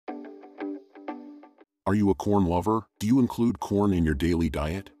Are you a corn lover? Do you include corn in your daily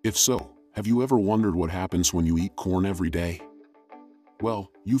diet? If so, have you ever wondered what happens when you eat corn every day? Well,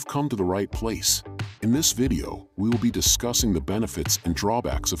 you've come to the right place. In this video, we will be discussing the benefits and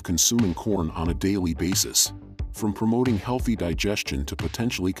drawbacks of consuming corn on a daily basis. From promoting healthy digestion to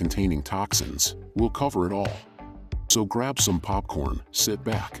potentially containing toxins, we'll cover it all. So grab some popcorn, sit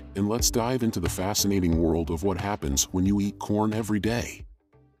back, and let's dive into the fascinating world of what happens when you eat corn every day.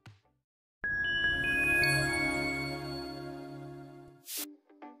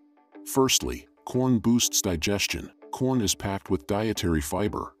 Firstly, corn boosts digestion. Corn is packed with dietary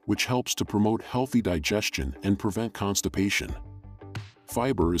fiber, which helps to promote healthy digestion and prevent constipation.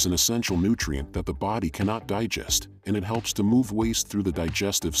 Fiber is an essential nutrient that the body cannot digest, and it helps to move waste through the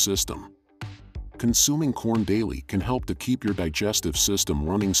digestive system. Consuming corn daily can help to keep your digestive system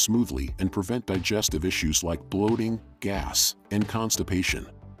running smoothly and prevent digestive issues like bloating, gas, and constipation.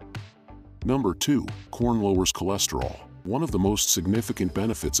 Number 2, corn lowers cholesterol. One of the most significant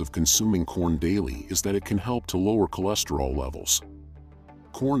benefits of consuming corn daily is that it can help to lower cholesterol levels.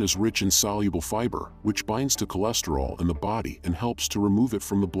 Corn is rich in soluble fiber, which binds to cholesterol in the body and helps to remove it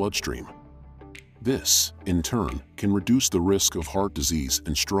from the bloodstream. This, in turn, can reduce the risk of heart disease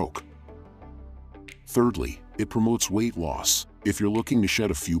and stroke. Thirdly, it promotes weight loss. If you're looking to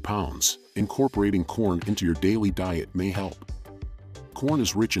shed a few pounds, incorporating corn into your daily diet may help. Corn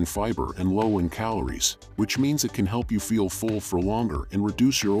is rich in fiber and low in calories, which means it can help you feel full for longer and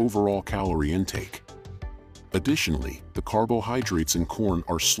reduce your overall calorie intake. Additionally, the carbohydrates in corn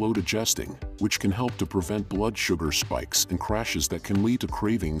are slow digesting, which can help to prevent blood sugar spikes and crashes that can lead to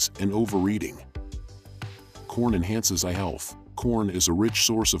cravings and overeating. Corn enhances eye health. Corn is a rich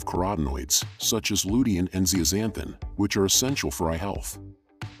source of carotenoids, such as lutein and zeaxanthin, which are essential for eye health.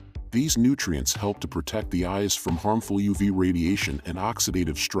 These nutrients help to protect the eyes from harmful UV radiation and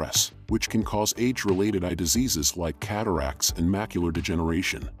oxidative stress, which can cause age-related eye diseases like cataracts and macular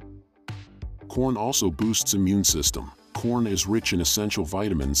degeneration. Corn also boosts immune system. Corn is rich in essential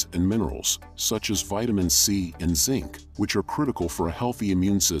vitamins and minerals, such as vitamin C and zinc, which are critical for a healthy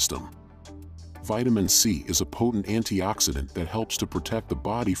immune system. Vitamin C is a potent antioxidant that helps to protect the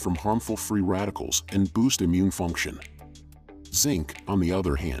body from harmful free radicals and boost immune function. Zinc, on the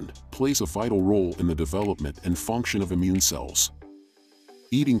other hand, plays a vital role in the development and function of immune cells.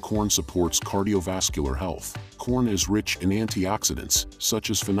 Eating corn supports cardiovascular health. Corn is rich in antioxidants,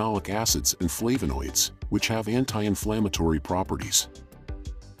 such as phenolic acids and flavonoids, which have anti-inflammatory properties.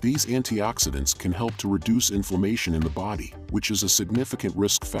 These antioxidants can help to reduce inflammation in the body, which is a significant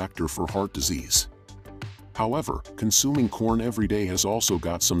risk factor for heart disease. However, consuming corn every day has also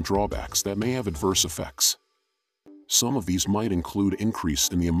got some drawbacks that may have adverse effects. Some of these might include increase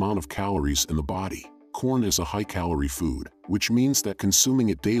in the amount of calories in the body. Corn is a high-calorie food, which means that consuming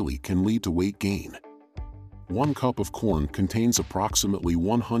it daily can lead to weight gain. 1 cup of corn contains approximately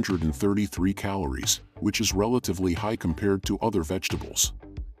 133 calories, which is relatively high compared to other vegetables.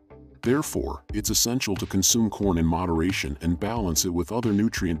 Therefore, it's essential to consume corn in moderation and balance it with other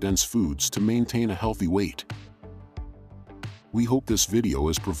nutrient-dense foods to maintain a healthy weight. We hope this video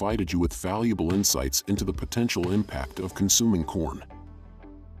has provided you with valuable insights into the potential impact of consuming corn.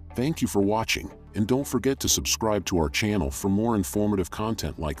 Thank you for watching, and don't forget to subscribe to our channel for more informative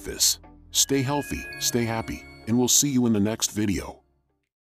content like this. Stay healthy, stay happy, and we'll see you in the next video.